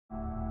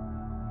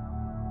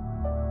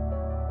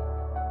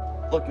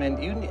Look,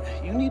 man,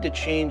 you need to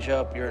change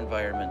up your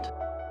environment.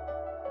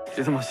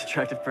 You're the most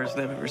attractive person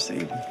I've ever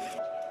seen.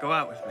 Go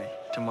out with me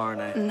tomorrow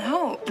night.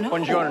 No.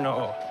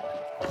 Buongiorno.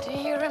 Do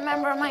you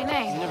remember my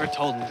name? You never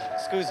told me.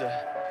 Scusa.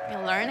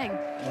 You're learning.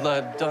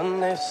 Le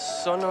donne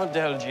sono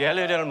del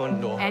gelo del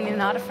mondo. And you're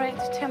not afraid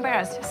to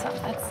embarrass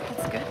yourself.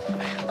 That's good.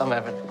 I'm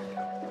Evan.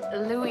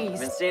 Louise.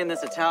 Been seeing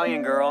this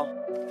Italian girl.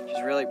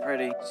 She's really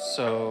pretty.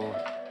 So,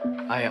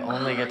 I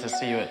only get to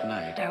see you at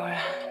night. Our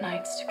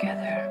nights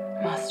together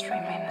must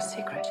remain a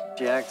secret.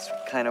 She acts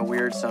kind of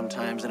weird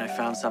sometimes, and I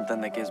found something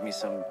that gives me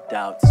some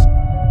doubts.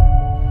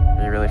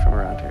 Are you really from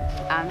around here?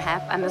 I'm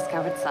half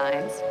undiscovered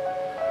science,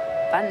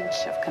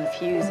 bunch of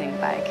confusing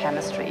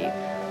biochemistry,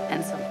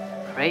 and some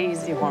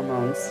crazy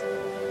hormones.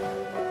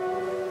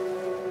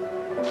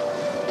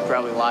 You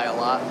probably lie a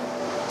lot.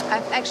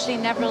 I've actually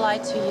never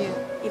lied to you.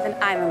 Even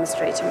I'm a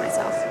mystery to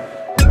myself.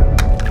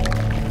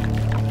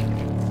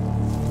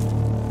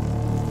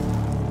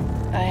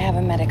 I have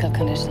a medical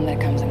condition that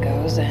comes and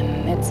goes,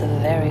 and it's a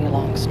very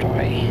long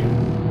story.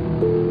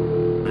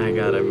 I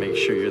gotta make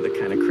sure you're the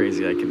kind of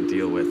crazy I can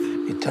deal with.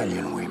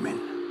 Italian women,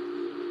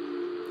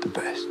 the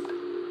best.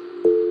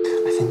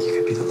 I think you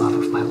could be the love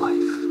of my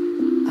life.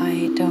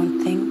 I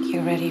don't think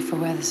you're ready for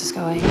where this is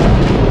going.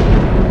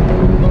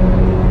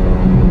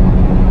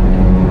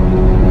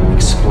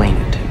 Explain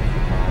it to me.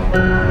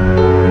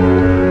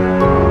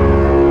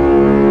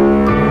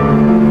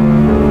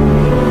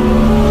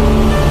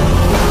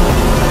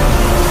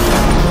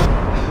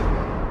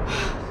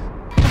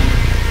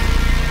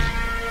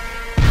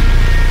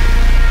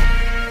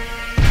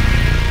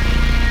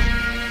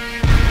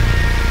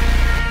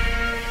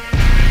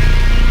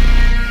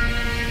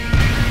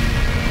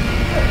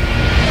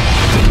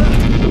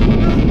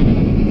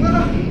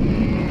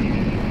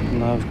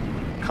 Love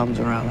comes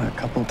around a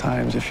couple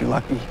times if you're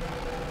lucky.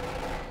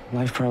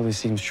 Life probably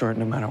seems short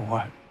no matter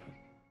what.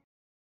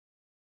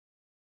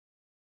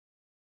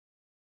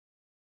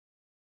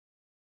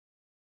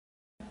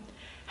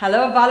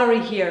 Hello,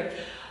 Valerie here.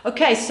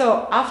 Okay,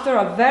 so after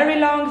a very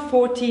long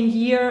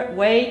 14-year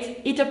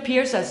wait, it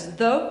appears as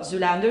though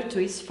Zoolander 2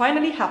 is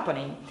finally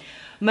happening.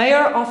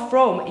 Mayor of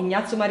Rome,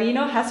 Ignazio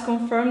Marino, has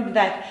confirmed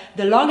that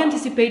the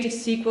long-anticipated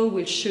sequel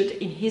will shoot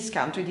in his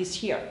country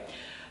this year.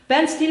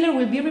 Ben Stiller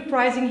will be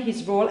reprising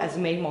his role as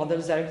main model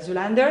Eric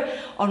Zoolander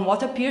on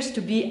what appears to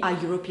be a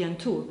European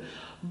tour.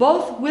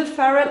 Both Will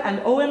Ferrell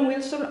and Owen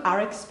Wilson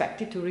are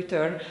expected to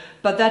return,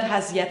 but that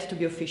has yet to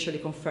be officially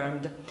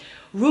confirmed.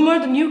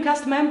 Rumored new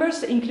cast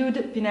members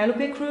include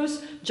Penelope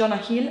Cruz, Jonah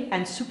Hill,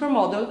 and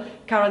supermodel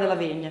Cara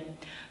Delevingne.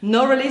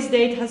 No release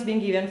date has been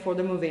given for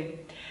the movie.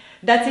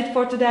 That's it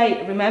for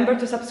today. Remember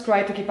to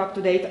subscribe to keep up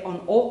to date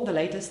on all the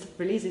latest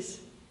releases.